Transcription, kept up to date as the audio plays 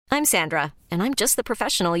I'm Sandra, and I'm just the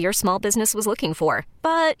professional your small business was looking for.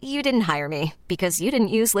 But you didn't hire me because you didn't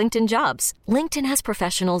use LinkedIn Jobs. LinkedIn has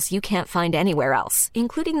professionals you can't find anywhere else,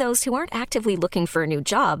 including those who aren't actively looking for a new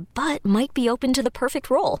job, but might be open to the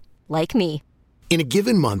perfect role, like me. In a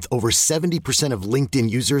given month, over 70% of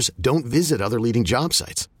LinkedIn users don't visit other leading job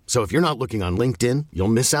sites. So if you're not looking on LinkedIn, you'll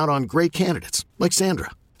miss out on great candidates like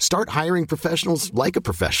Sandra. Start hiring professionals like a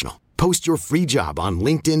professional. Post your free job on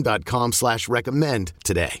linkedin.com/recommend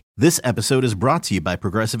today. This episode is brought to you by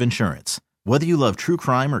Progressive Insurance. Whether you love true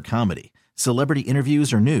crime or comedy, celebrity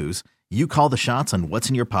interviews or news, you call the shots on what's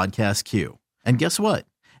in your podcast queue. And guess what?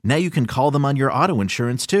 Now you can call them on your auto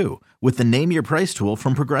insurance too with the Name Your Price tool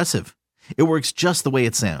from Progressive. It works just the way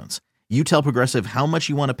it sounds. You tell Progressive how much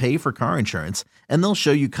you want to pay for car insurance, and they'll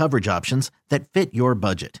show you coverage options that fit your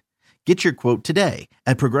budget. Get your quote today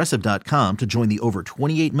at Progressive.com to join the over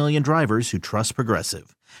 28 million drivers who trust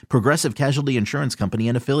Progressive. Progressive Casualty Insurance Company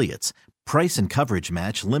and Affiliates. Price and coverage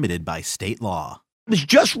match limited by state law. I was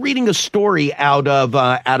just reading a story out of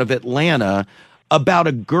Atlanta about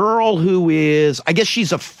a girl who is, I guess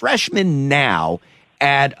she's a freshman now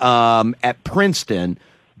at Princeton,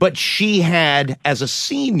 but she had, as a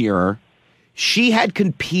senior, she had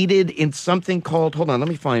competed in something called, hold on, let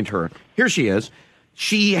me find her. Here she is.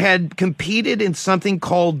 She had competed in something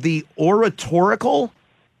called the Oratorical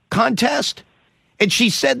contest. And she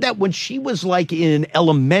said that when she was like in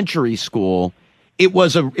elementary school, it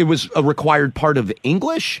was a required part of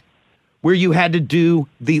English where you had to do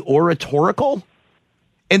the Oratorical,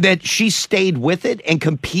 and that she stayed with it and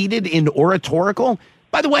competed in Oratorical.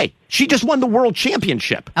 By the way, she just won the world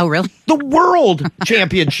championship. Oh, really? The world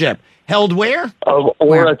championship held where?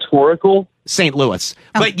 Oratorical? St. Louis.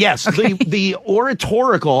 Oh. But yes, the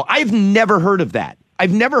Oratorical, I've never heard of that.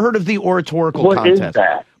 I've never heard of the Oratorical contest. What is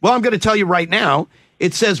that? Well, I'm going to tell you right now.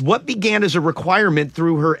 It says what began as a requirement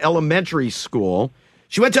through her elementary school.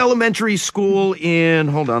 She went to elementary school in,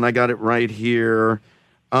 hold on, I got it right here.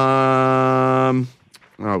 Oh,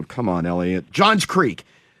 come on, Elliot. Johns Creek.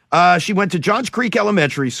 She went to Johns Creek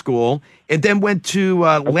Elementary School and then went to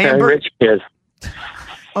Lambert. Rich kid.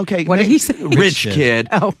 Okay. What did he say? Rich kid.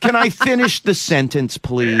 Oh. Can I finish the sentence,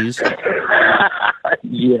 please?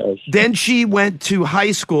 Yes. Then she went to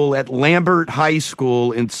high school at Lambert High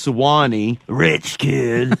School in Sewanee. Rich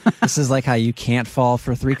kid. This is like how you can't fall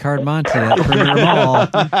for 3-card Monte at Perimeter Mall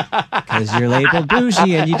because you're labeled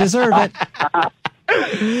bougie and you deserve it.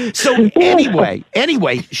 So anyway,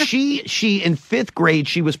 she in 5th grade,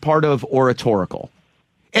 she was part of Oratorical.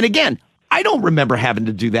 And again, I don't remember having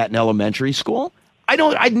to do that in elementary school.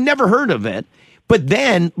 I'd never heard of it. But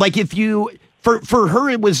then, like, if you, for her,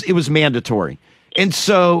 it was mandatory. And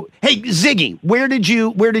so, hey, Ziggy, where did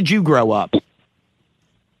you grow up?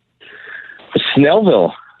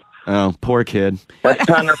 Snellville. Oh, poor kid. That's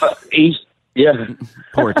kind of east. Yeah.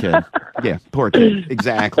 Poor kid. Yeah, poor kid.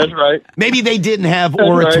 Exactly. That's right. Maybe they didn't have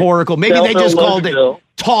Oratorical. Right. Maybe Snellville, they just called it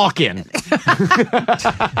talking.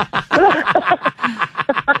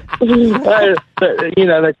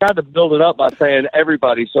 They tried to build it up by saying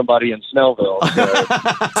everybody's somebody in Snellville.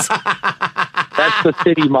 So that's the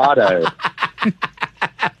city motto.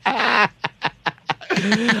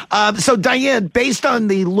 So, Diane, based on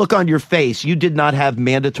the look on your face, you did not have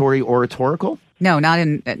mandatory Oratorical? No, not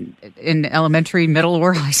in elementary, middle,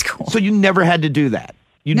 or high school. So you never had to do that?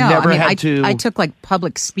 I took like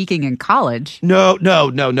public speaking in college. No.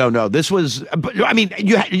 This was, I mean,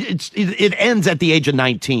 it ends at the age of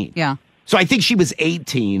 19. Yeah. So I think she was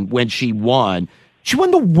 18 when she won. She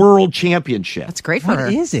won the world championship. That's great for her.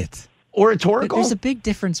 What is it? Oratorical? There's a big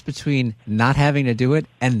difference between not having to do it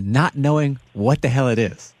and not knowing what the hell it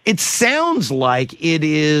is. It sounds like it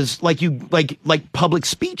is like public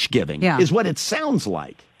speech giving is what it sounds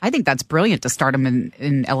like. I think that's brilliant to start them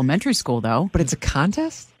in elementary school, though. But it's a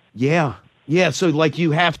contest? Yeah. Yeah. So, like, you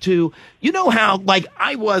have to, you know how, like,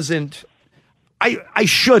 I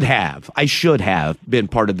should have been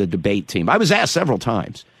part of the debate team. I was asked several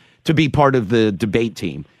times to be part of the debate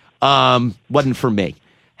team. Wasn't for me.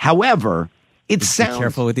 However, it sounds... Be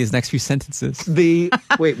careful with these next few sentences. Wait,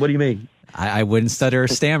 what do you mean? I wouldn't stutter or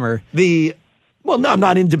stammer. Well, no, I'm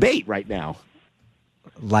not in debate right now.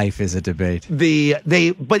 Life is a debate.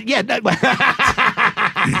 But yeah.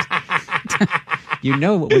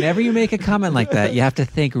 Whenever you make a comment like that, you have to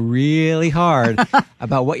think really hard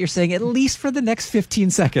about what you're saying, at least for the next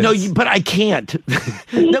 15 seconds. No, but I can't.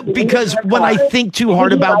 No, because when I think too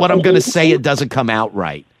hard about what I'm going to say, it doesn't come out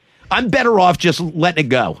right. I'm better off just letting it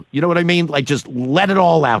go. You know what I mean? Like, just let it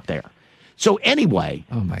all out there. So anyway.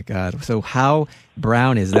 Oh, my God. So how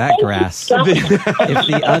brown is that grass? If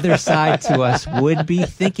the other side to us would be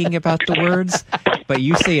thinking about the words, but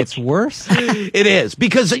you say it's worse? It is,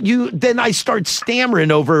 because then I start stammering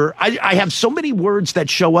over. I have so many words that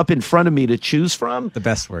show up in front of me to choose from. The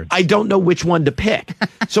best words. I don't know which one to pick.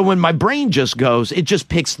 So when my brain just goes, it just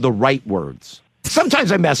picks the right words.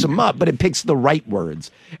 Sometimes I mess them up, but it picks the right words,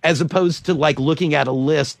 as opposed to like looking at a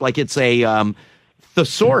list like it's a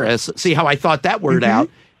thesaurus. See how I thought that word out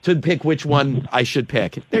to pick which one I should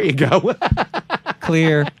pick. There you go.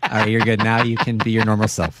 Clear. All right, you're good. Now you can be your normal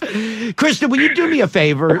self. Kristen, will you do me a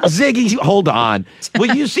favor? Ziggy, hold on.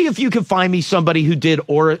 Will you see if you can find me somebody who did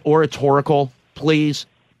oratorical, please?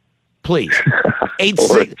 Please.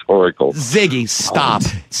 Oratorical. Ziggy, stop.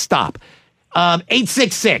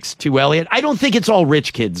 866 to Elliot. I don't think it's all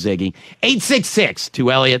rich kids, Ziggy. 866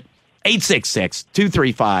 to Elliot.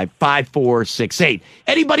 866-235-5468.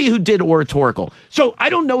 Anybody who did oratorical. So I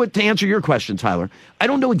don't know it to answer your question, Tyler. I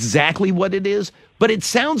don't know exactly what it is, but it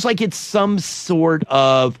sounds like it's some sort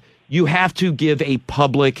of you have to give a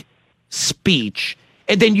public speech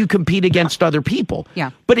and then you compete against other people. Yeah.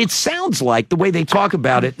 But it sounds like the way they talk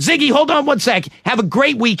about it. Ziggy, hold on one sec. Have a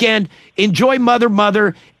great weekend. Enjoy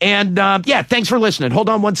Mother. And thanks for listening. Hold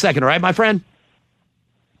on one second. All right, my friend?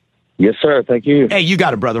 Yes, sir. Thank you. Hey, you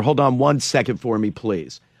got it, brother. Hold on one second for me,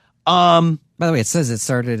 please. By the way, it says it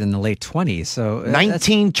started in the late 20s. So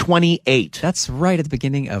 1928. That's right at the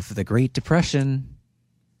beginning of the Great Depression.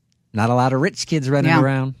 Not a lot of rich kids running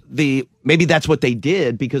around. Maybe that's what they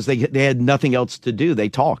did because they had nothing else to do. They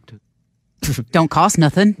talked. Don't cost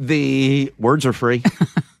nothing. The words are free.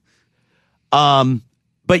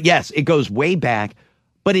 But yes, it goes way back.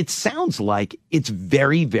 But it sounds like it's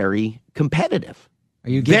very, very competitive. Are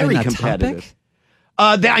you giving very that competitive.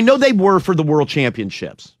 topic? I know they were for the World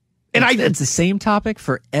Championships, and it's the same topic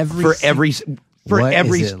for every. What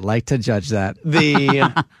is it like to judge that?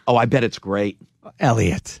 I bet it's great,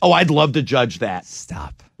 Elliot. Oh, I'd love to judge that.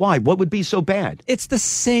 Stop. Why? What would be so bad? It's the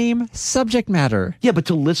same subject matter. Yeah, but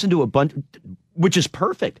to listen to a bunch, which is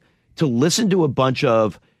perfect, to listen to a bunch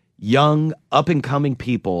of young, up and coming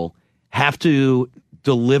people have to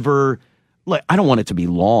deliver. Like, I don't want it to be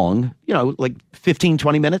long, like 15,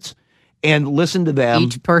 20 minutes, and listen to them.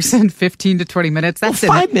 Each person, 15 to 20 minutes. That's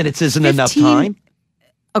 5 minutes isn't enough time.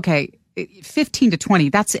 Okay, 15 to 20,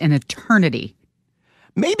 that's an eternity.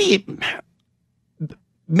 Maybe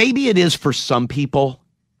it is for some people.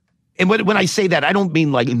 And when I say that, I don't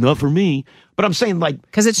mean like enough for me, but I'm saying like.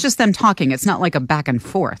 Because it's just them talking. It's not like a back and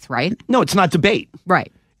forth, right? No, it's not debate.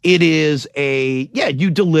 Right. It is you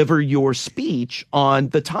deliver your speech on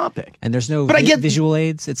the topic. And there's no visual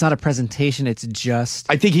aids. It's not a presentation. It's just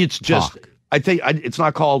I think it's just, talk. I think it's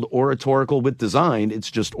not called oratorical with design. It's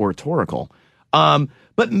just oratorical.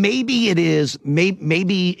 But maybe it is,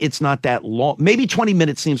 maybe it's not that long. Maybe 20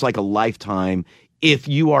 minutes seems like a lifetime if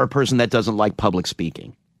you are a person that doesn't like public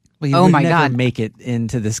speaking. Well, you would never make it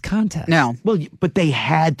into this contest. No. Well, but they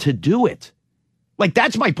had to do it. Like,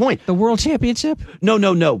 that's my point. The World Championship? No.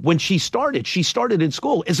 When she started in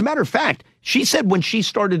school. As a matter of fact, she said when she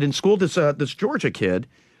started in school, this Georgia kid,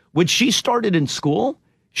 when she started in school,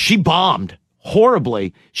 she bombed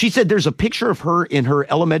horribly. She said there's a picture of her in her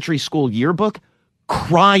elementary school yearbook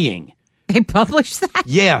crying. They published that?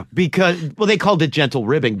 Yeah, because, they called it gentle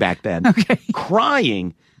ribbing back then. Okay.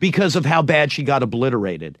 Crying because of how bad she got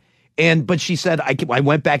obliterated. But she said, I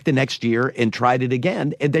went back the next year and tried it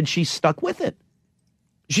again, and then she stuck with it.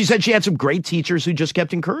 She said she had some great teachers who just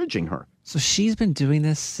kept encouraging her. So she's been doing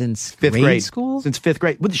this since fifth grade school? Since fifth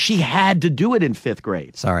grade. But she had to do it in fifth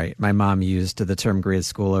grade. Sorry, my mom used the term grade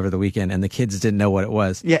school over the weekend, and the kids didn't know what it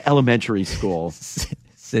was. Yeah, elementary school.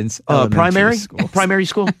 Since primary school. Primary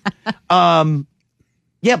school.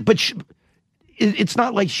 Yeah, but it's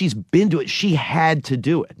not like she's been to it. She had to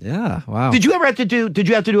do it. Yeah, wow. Did you have to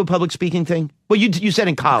do a public speaking thing? Well, you said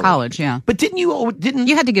in college. College, yeah. But didn't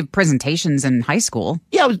you had to give presentations in high school.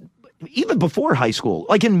 Yeah, even before high school.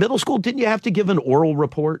 Like in middle school, didn't you have to give an oral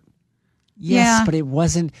report? Yes, but it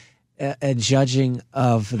wasn't a judging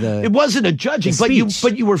of the. It wasn't a judging, but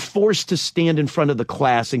speech. you were forced to stand in front of the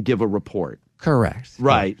class and give a report. Correct.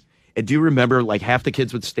 Right. And do you remember, like, half the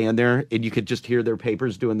kids would stand there and you could just hear their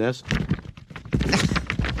papers doing this?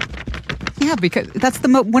 Yeah, because that's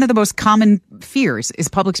one of the most common fears is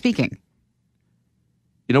public speaking.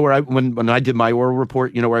 You know where when I did my oral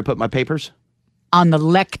report, you know where I put my papers? On the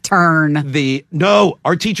lectern. No,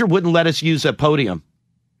 our teacher wouldn't let us use a podium.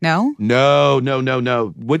 No? No.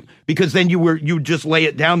 Because then you would just lay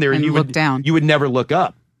it down there and you look would down. You would never look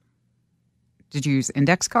up. Did you use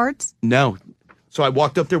index cards? No. So I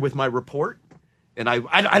walked up there with my report And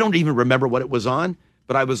I don't even remember what it was on,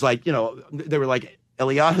 but I was like, they were like,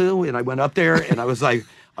 Eliyahu, and I went up there and I was like,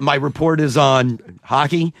 my report is on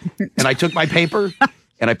hockey, and I took my paper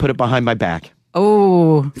and I put it behind my back.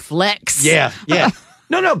 Oh, flex. Yeah.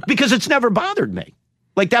 No, because it's never bothered me.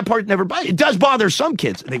 Like that part never bothered. It does bother some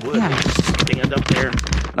kids. They would stand up there.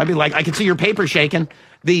 And I'd be like, I can see your paper shaking.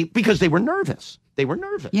 Because they were nervous. They were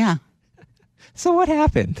nervous. Yeah. So what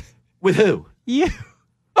happened? With who? You.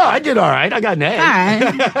 Oh, I did all right. I got an A.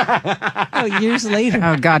 All right. Years later.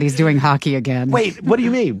 Oh, God, he's doing hockey again. Wait, what do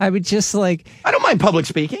you mean? I would just like. I don't mind public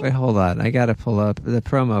speaking. Wait, hold on. I got to pull up the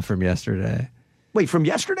promo from yesterday. Wait, from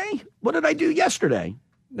yesterday? What did I do yesterday?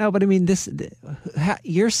 No, but I mean,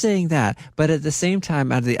 you're saying that, but at the same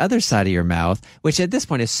time, out of the other side of your mouth, which at this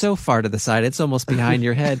point is so far to the side, it's almost behind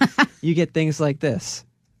your head, you get things like this.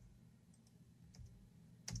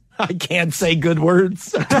 I can't say good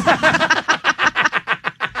words. Do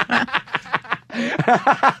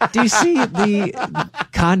you see the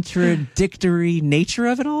contradictory nature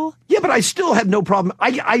of it all? Yeah, but I still have no problem.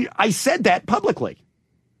 I said that publicly.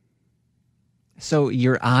 So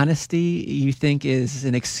your honesty, you think, is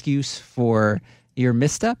an excuse for your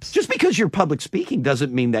missteps? Just because you're public speaking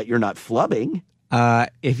doesn't mean that you're not flubbing.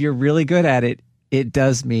 If you're really good at it, it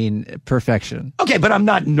does mean perfection. Okay, but I'm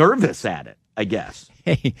not nervous at it, I guess.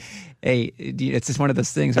 Hey, it's just one of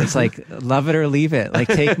those things where it's like, love it or leave it. Like,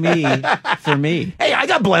 take me for me. Hey, I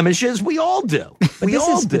got blemishes. We all do. But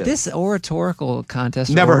this oratorical contest.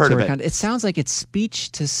 Never heard of it. It sounds like it's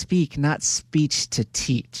speech to speak, not speech to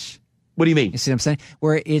teach. What do you mean? You see what I'm saying?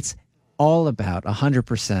 Where it's all about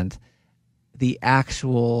 100% the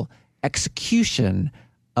actual execution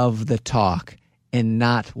of the talk and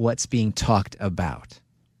not what's being talked about.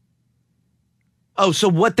 Oh, so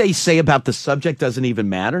what they say about the subject doesn't even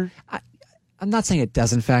matter? I'm not saying it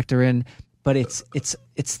doesn't factor in, but it's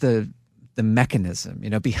the mechanism,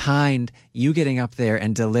 behind you getting up there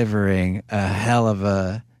and delivering a hell of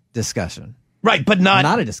a discussion. Right, but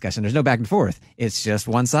not a discussion. There's no back and forth. It's just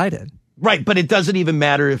one-sided. Right, but it doesn't even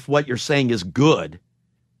matter if what you're saying is good.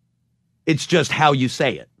 It's just how you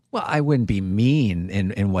say it. Well, I wouldn't be mean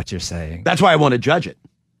in what you're saying. That's why I want to judge it.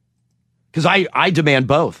 Because I demand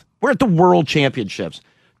both. We're at the World Championships.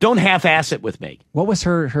 Don't half-ass it with me. What was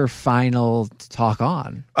her final talk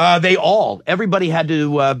on? Everybody had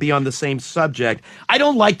to be on the same subject. I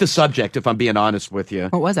don't like the subject, if I'm being honest with you.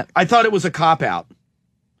 What was it? I thought it was a cop-out.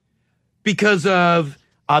 Because of,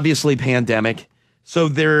 obviously, pandemic. So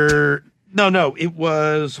it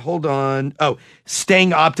was, hold on. Oh,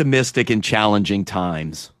 staying optimistic in challenging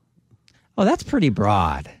times. Oh, that's pretty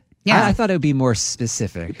broad. Yeah. I thought it would be more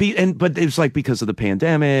specific. But it was like because of the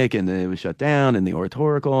pandemic and it was shut down and the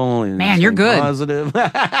oratorical. And man, you're good. Positive.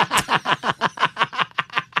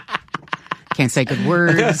 Can't say good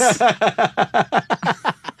words.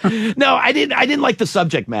 No, I didn't like the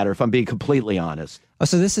subject matter, if I'm being completely honest. Oh,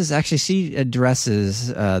 so this is actually, she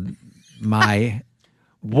addresses my...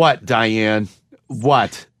 What, Diane?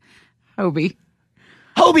 What? Hobie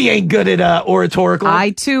ain't good at oratorical.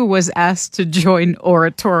 I, too, was asked to join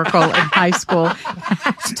oratorical in high school.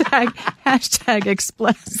 Hashtag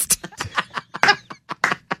explicit.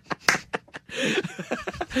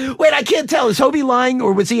 Wait, I can't tell. Is Hobie lying,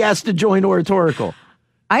 or was he asked to join oratorical?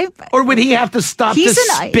 Or would he have to stop to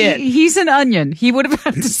spit? He's an onion. He would have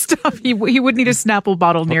had to stop. He would need a Snapple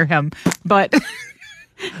bottle near him. But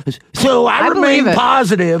so I remain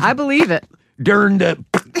positive. I believe it. During the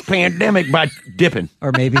pandemic by dipping.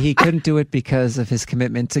 Or maybe he couldn't do it because of his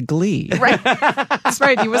commitment to Glee. Right. That's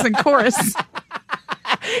right. He was in chorus.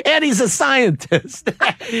 And he's a scientist.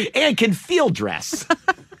 And can field dress.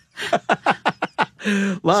 So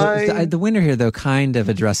the winner here, though, kind of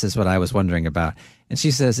addresses what I was wondering about. And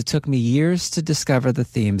she says, it took me years to discover the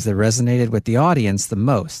themes that resonated with the audience the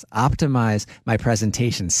most, optimize my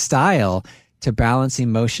presentation style to balance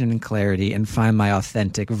emotion and clarity, and find my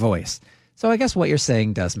authentic voice. So I guess what you're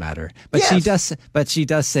saying does matter. But yes. she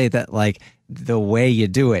does say that, like, the way you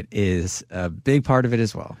do it is a big part of it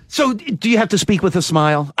as well. So do you have to speak with a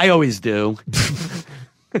smile? I always do.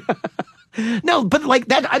 No, but like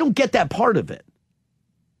that, I don't get that part of it.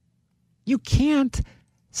 You can't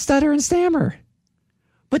stutter and stammer.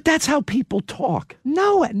 But that's how people talk.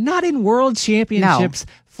 No, not in world championships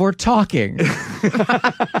for talking.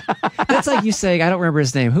 That's like you saying, I don't remember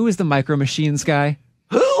his name. Who is the Micro Machines guy?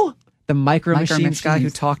 Who? The Micro Machines guy who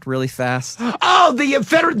talked really fast. Oh,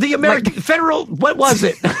 the American Federal. What was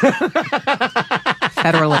it?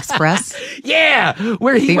 Federal Express. Yeah,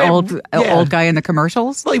 where he old guy in the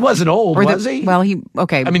commercials. Well, he wasn't old, was he? Well, I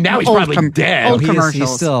mean, now he's probably dead. Old commercials.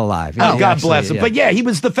 He's still alive. Oh, God bless him. Yeah. But yeah, he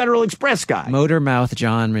was the Federal Express guy. Motor Mouth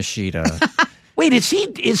John Machida. Wait, is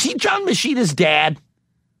he John Mashida's dad?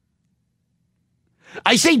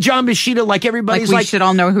 I say John Machida like everybody's we should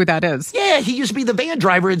all know who that is. Yeah, he used to be the van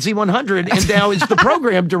driver at Z100 and now is the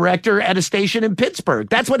program director at a station in Pittsburgh.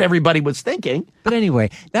 That's what everybody was thinking. But anyway,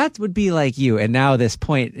 that would be like you, and now this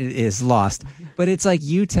point is lost. But it's like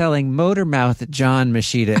you telling Motormouth John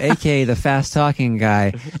Machida, a.k.a. the fast-talking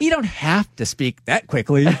guy, you don't have to speak that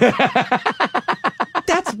quickly.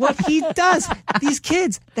 That's what he does. These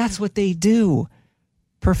kids, that's what they do.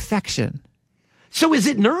 Perfection. So is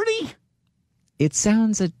it nerdy? It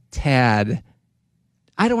sounds a tad,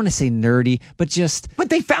 I don't want to say nerdy, but just... But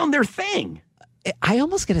they found their thing. I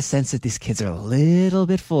almost get a sense that these kids are a little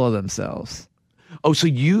bit full of themselves. Oh, so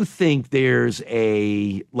you think there's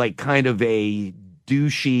a, like, kind of a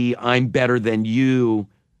douchey, I'm better than you.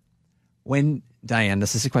 When, Diane,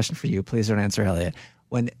 this is a question for you. Please don't answer Elliot.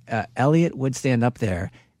 When Elliot would stand up there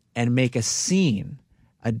and make a scene,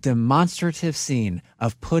 a demonstrative scene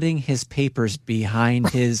of putting his papers behind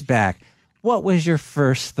his back, what was your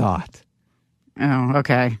first thought? Oh,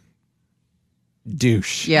 okay.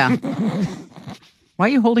 Douche. Yeah. Why are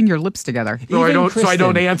you holding your lips together? So I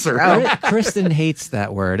don't answer. Kristen hates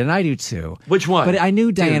that word, and I do too. Which one? But I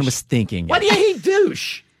knew Diane Douche. was thinking it. Why do you hate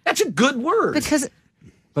douche? That's a good word.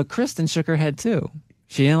 But Kristen shook her head too.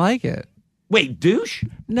 She didn't like it. Wait, douche?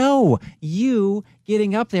 No, you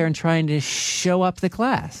getting up there and trying to show up the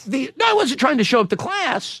class. No, I wasn't trying to show up the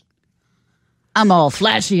class. I'm all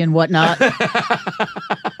flashy and whatnot.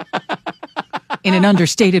 In an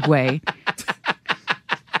understated way.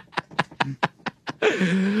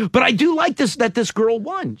 But I do like that this girl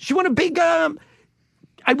won. She won a big, I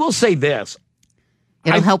will say this.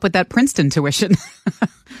 It'll help with that Princeton tuition.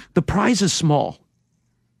 The prize is small.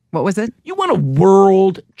 What was it? You won a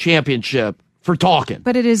world championship for talking.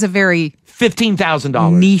 But it is a very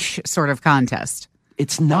 $15,000 niche sort of contest.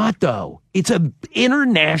 It's not, though. It's an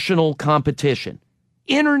international competition.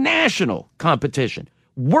 International competition.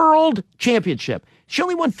 World championship. She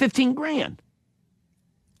only won 15 grand.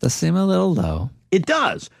 Does seem a little low. It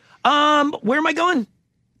does. Where am I going?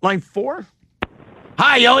 Line 4?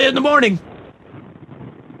 Hi, Elliot in the morning.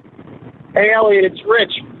 Hey, Elliot, it's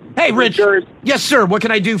Rich. Hey, Rich. Jersey. Yes, sir. What can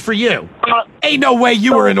I do for you? Ain't no way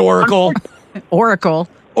you were an oracle. Oracle.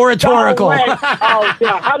 Oratorical. No way. Oh,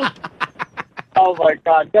 yeah. Oh my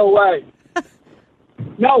God! No way.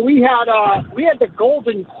 No, we had the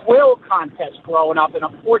Golden Quill contest growing up, and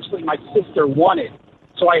unfortunately, my sister won it.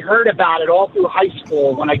 So I heard about it all through high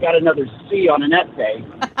school. When I got another C on an essay,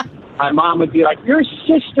 my mom would be like, "Your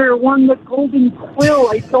sister won the Golden Quill.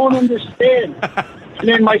 I don't understand." And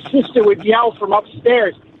then my sister would yell from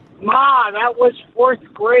upstairs, "Ma, that was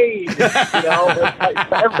 4th grade." You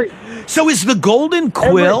know, So is the Golden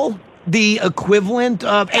Quill the equivalent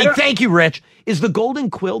of? Hey, thank you, Rich. Is the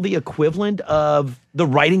Golden Quill the equivalent of the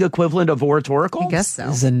writing equivalent of Oratorical? I guess so.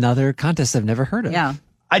 This is another contest I've never heard of. Yeah.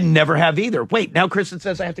 I never have either. Wait, now Kristen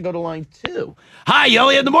says I have to go to line 2. Hi,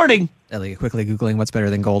 Elliot in the morning. Elliot, quickly Googling what's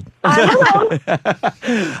better than gold. Hello.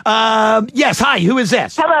 Yes, hi. Who is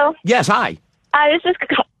this? Hello. Yes, hi. This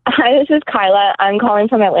is Kyla. I'm calling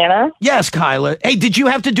from Atlanta. Yes, Kyla. Hey, did you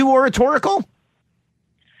have to do Oratorical?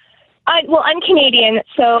 Well, I'm Canadian,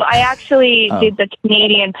 so I actually did the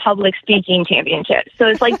Canadian Public Speaking Championship. So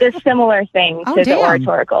it's like this similar thing to the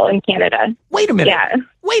Oratorical in Canada. Wait a minute. Yeah.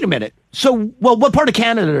 Wait a minute. So, well, what part of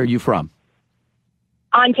Canada are you from?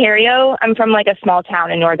 Ontario. I'm from like a small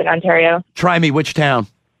town in northern Ontario. Try me. Which town?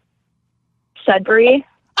 Sudbury.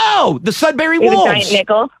 Oh, the Sudbury It was Wolves. a giant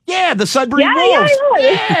nickel. Yeah, the Sudbury Yeah, Wolves.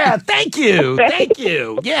 yeah. Thank you. Thank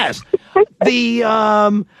you. Yes.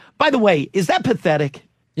 By the way, is that pathetic?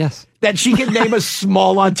 Yes. That she can name a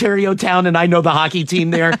small Ontario town and I know the hockey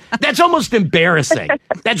team there? That's almost embarrassing.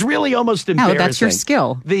 That's really almost embarrassing. No, that's your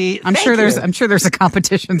skill. I'm sure there's a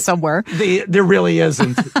competition somewhere. There really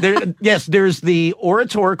isn't. Yes, there's the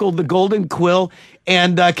Oratorical, the Golden Quill,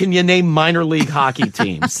 and can you name minor league hockey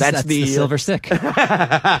teams? That's the silver stick.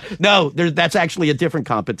 No, that's actually a different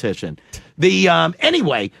competition.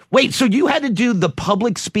 Anyway, wait, so you had to do the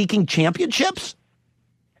public speaking championships?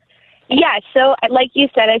 Yeah, so like you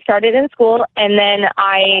said, I started in school, and then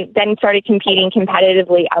I started competing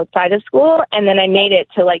competitively outside of school, and then I made it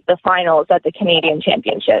to like the finals at the Canadian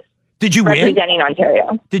Championship. Did you win? Representing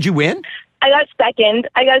Ontario. Did you win? I got second.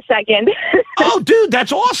 Oh, dude,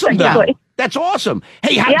 that's awesome, though. That's awesome.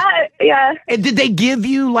 Hey, yeah. And did they give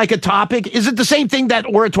you like a topic? Is it the same thing that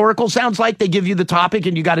Oratorical sounds like? They give you the topic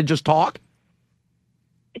and you got to just talk?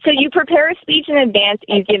 So you prepare a speech in advance,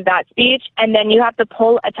 you give that speech, and then you have to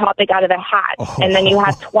pull a topic out of a hat. And then you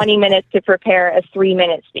have 20 minutes to prepare a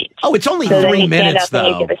 3-minute speech. Oh, it's only so 3 minutes, though.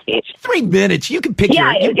 though. You give a speech. 3 minutes. You can pick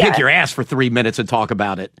pick your ass for 3 minutes and talk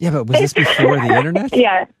about it. Yeah, but was this before the internet?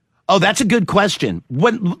 Yeah. Oh, that's a good question.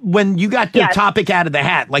 When you got the topic out of the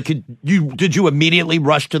hat, like did you immediately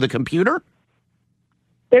rush to the computer?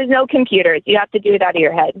 There's no computers. You have to do it out of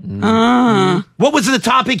your head. What was the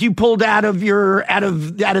topic you pulled out of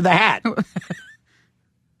the hat?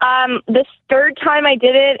 The third time I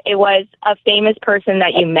did it, it was a famous person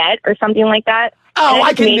that you met or something like that. Oh,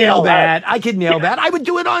 I can nail that. I can nail that. I would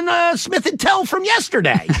do it on Smith and Tell from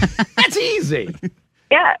yesterday. That's easy.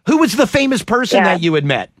 Yeah. Who was the famous person that you had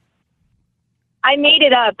met? I made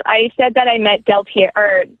it up. I said that I met Del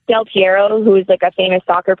Piero, who is like a famous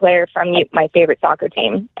soccer player from my favorite soccer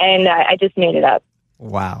team, and I just made it up.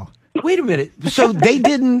 Wow. Wait a minute. So they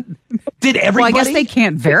didn't? Did everybody? Well, I guess they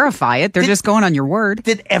can't verify it. They're just going on your word.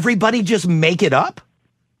 Did everybody just make it up?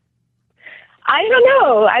 I don't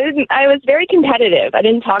know. I was very competitive. I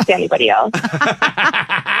didn't talk to anybody else.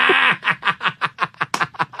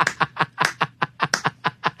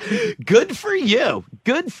 Good for you.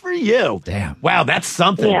 Good for you. Damn. Wow, that's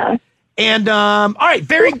something. Yeah. And all right,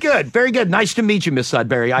 very good. Very good. Nice to meet you, Miss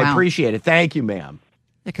Sudbury. I Wow. appreciate it. Thank you, ma'am.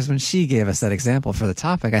 Yeah, because when she gave us that example for the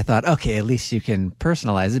topic, I thought, okay, at least you can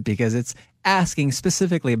personalize it because it's asking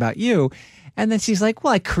specifically about you. And then she's like,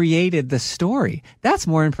 well, I created the story. That's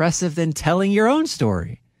more impressive than telling your own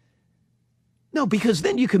story. No, because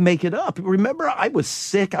then you can make it up. Remember, I was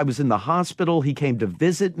sick. I was in the hospital. He came to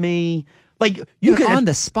visit me. Like you can on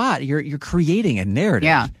the spot. You're creating a narrative.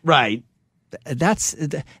 Yeah. Right.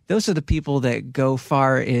 Those are the people that go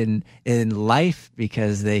far in life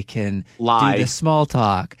because they can lie, do the small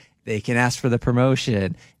talk. They can ask for the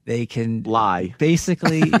promotion. They can lie.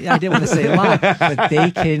 Basically, I didn't want to say lie, but they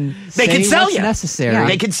can sell what's you. necessary. Yeah.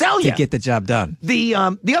 They can sell you to get the job done. The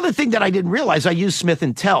other thing that I didn't realize, I used Smith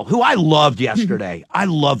and Tell, who I loved yesterday. I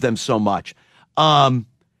love them so much.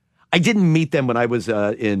 I didn't meet them when I was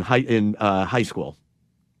in high school.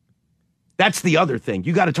 That's the other thing.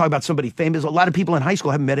 You got to talk about somebody famous. A lot of people in high school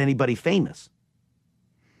haven't met anybody famous.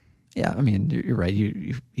 Yeah, I mean, you're right.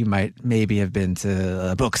 You might maybe have been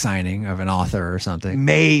to a book signing of an author or something.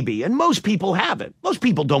 Maybe. And most people haven't. Most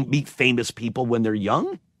people don't meet famous people when they're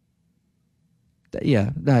young.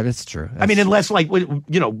 Yeah, that's true. I mean, unless like, when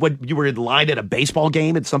you were in line at a baseball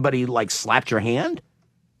game and somebody like slapped your hand.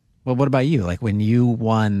 Well, what about you? Like when you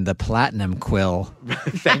won the Platinum Quill.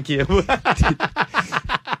 Thank you.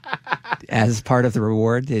 As part of the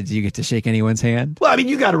reward, did you get to shake anyone's hand? Well, I mean,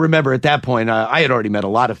 you got to remember at that point, I had already met a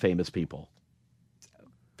lot of famous people.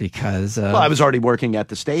 Because I was already working at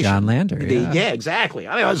the station. John Lander. Yeah, exactly.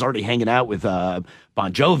 I mean, I was already hanging out with Bon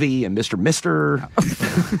Jovi and Mr. Mister.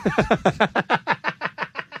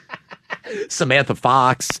 Samantha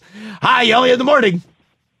Fox. Hi, Ellie in the morning.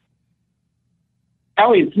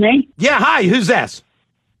 Ellie, it's me. Yeah, hi. Who's this?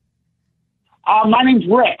 My name's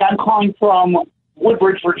Rick. I'm calling from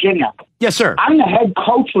Woodbridge, Virginia. Yes, sir. I'm the head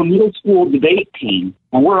coach of the middle school debate team,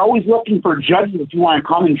 and we're always looking for judges if you want to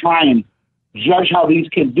come and try and judge how these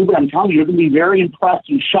kids do. But I'm telling you, you're going to be very impressed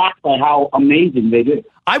and shocked by how amazing they do.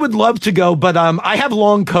 I would love to go, but I have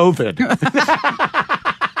long COVID.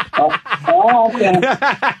 Okay.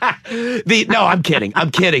 No, I'm kidding.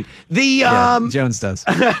 Jones does.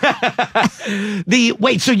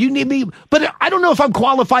 So you need me, but I don't know if I'm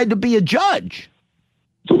qualified to be a judge.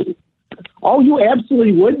 Oh, you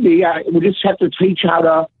absolutely would be. We just have to teach how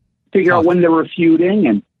to figure out when they're refuting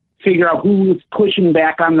and figure out who is pushing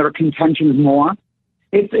back on their contentions more.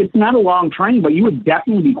 It's not a long training, but you would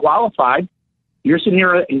definitely be qualified. You're sitting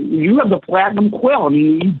here, you have the Platinum Quill. I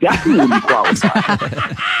mean, you definitely would be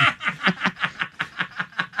qualified.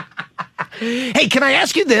 Hey, can I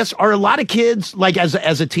ask you this? Are a lot of kids, like as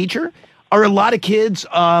a teacher, are a lot of kids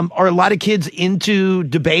into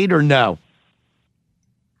debate or no?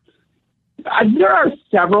 There are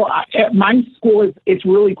several. At my school, it's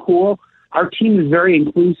really cool. Our team is very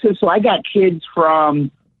inclusive. So I got kids from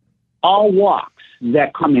all walks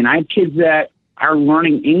that come in. I have kids that are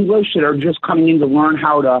learning English that are just coming in to learn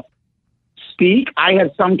how to speak. I have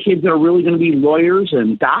some kids that are really going to be lawyers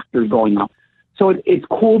and doctors going up. So it's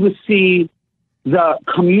cool to see the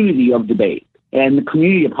community of debate and the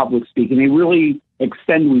community of public speaking. They really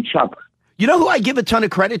extend to each other. You know who I give a ton of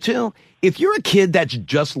credit to? If you're a kid that's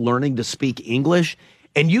just learning to speak English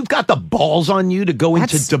and you've got the balls on you to go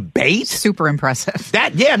into debate. Super impressive.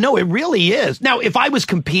 It really is. Now, if I was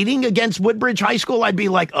competing against Woodbridge High School, I'd be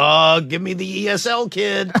like, give me the ESL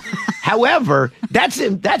kid. However,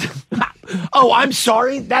 Oh, I'm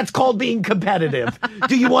sorry. That's called being competitive.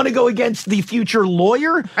 Do you want to go against the future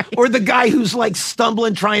lawyer or the guy who's like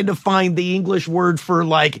stumbling trying to find the English word for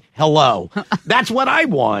like hello? That's what I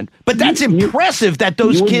want. But that's impressive that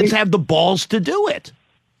those kids have the balls to do it.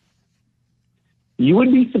 You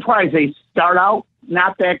would be surprised. They start out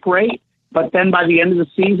not that great, but then by the end of the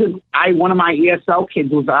season, one of my ESL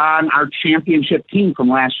kids was on our championship team from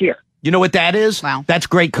last year. You know what that is? Wow. That's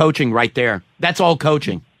great coaching right there. That's all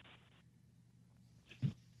coaching.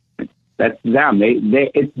 That's them.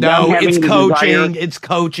 It's No, them having it's the coaching. desire. It's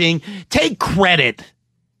coaching. Take credit.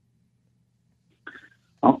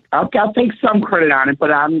 I'll take some credit on it,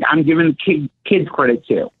 but I'm giving kids credit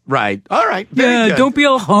too. Right. All right. Very good. Don't be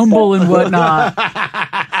all humble and whatnot.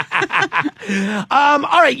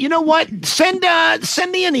 All right. You know what? Send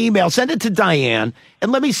me an email. Send it to Diane,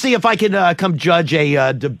 and let me see if I can come judge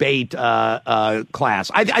a debate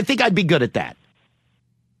class. I think I'd be good at that.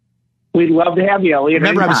 We'd love to have you, Elliot.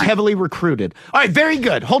 Remember, I was anytime. heavily recruited. All right. Very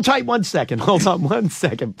good. Hold tight 1 second. Hold on 1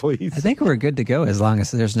 second, please. I think we're good to go as long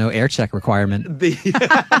as there's no air check requirement.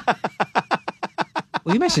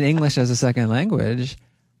 Well, you mentioned English as a second language.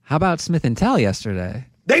 How about Smith and Tell yesterday?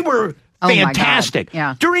 They were Oh, my God. fantastic.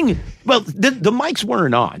 Yeah. The mics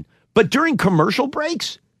weren't on, but during commercial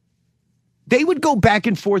breaks, they would go back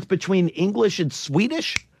and forth between English and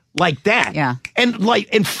Swedish like that. Yeah.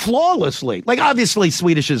 And flawlessly. Like, obviously,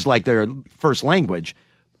 Swedish is like their first language,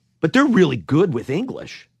 but they're really good with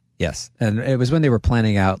English. Yes. And it was when they were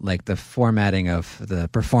planning out like the formatting of the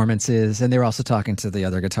performances. And they were also talking to the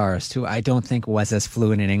other guitarist who I don't think was as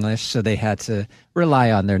fluent in English. So they had to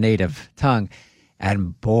rely on their native tongue.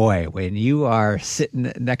 And boy, when you are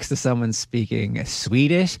sitting next to someone speaking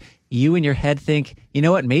Swedish, you in your head think, you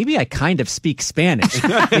know what, maybe I kind of speak Spanish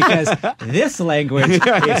because this language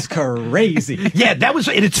is crazy. Yeah,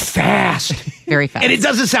 and it's fast. Very fast. And it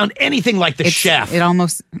doesn't sound anything like the chef. It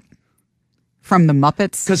almost from the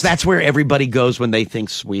Muppets. Because that's where everybody goes when they think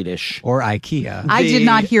Swedish. Or IKEA. I did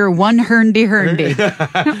not hear one herndy.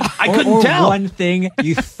 I couldn't or tell. one thing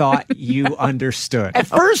you thought you understood. At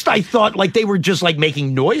first, I thought like they were just like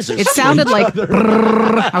making noises. It sounded like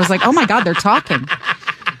brrr. I was like, oh my God, they're talking.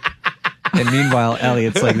 And meanwhile,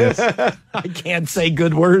 Elliot's like this I can't say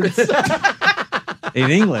good words. in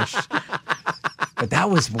English. But that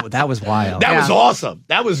was wild. That was awesome.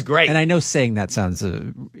 That was great. And I know saying that sounds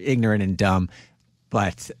ignorant and dumb,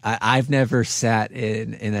 but I've never sat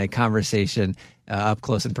in a conversation up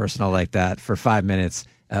close and personal like that for 5 minutes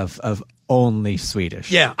of only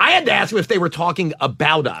Swedish. Yeah, I had to ask them if they were talking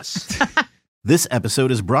about us. This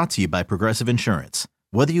episode is brought to you by Progressive Insurance.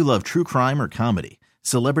 Whether you love true crime or comedy,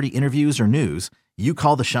 celebrity interviews or news, you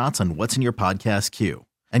call the shots on what's in your podcast queue.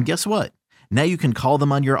 And guess what? Now you can call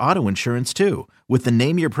them on your auto insurance too with the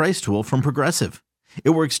Name Your Price tool from Progressive. It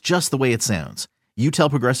works just the way it sounds. You tell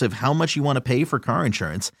Progressive how much you want to pay for car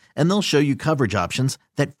insurance, and they'll show you coverage options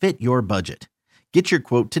that fit your budget. Get your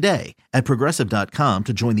quote today at Progressive.com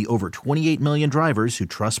to join the over 28 million drivers who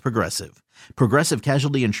trust Progressive. Progressive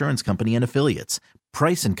Casualty Insurance Company and Affiliates.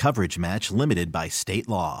 Price and coverage match limited by state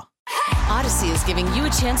law. Odyssey is giving you a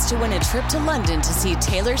chance to win a trip to London to see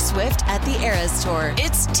Taylor Swift at the Eras Tour.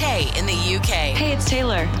 It's Tay in the UK. Hey, it's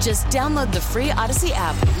Taylor. Just download the free Odyssey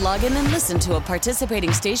app, log in and listen to a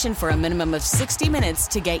participating station for a minimum of 60 minutes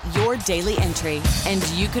to get your daily entry. And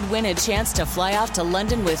you could win a chance to fly off to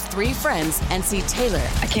London with 3 friends and see Taylor.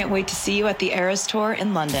 I can't wait to see you at the Eras Tour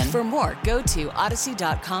in London. For more, go to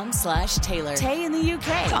odyssey.com/Taylor. Tay in the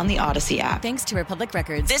UK. On the Odyssey app. Thanks to Republic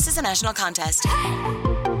Records. This is a national contest.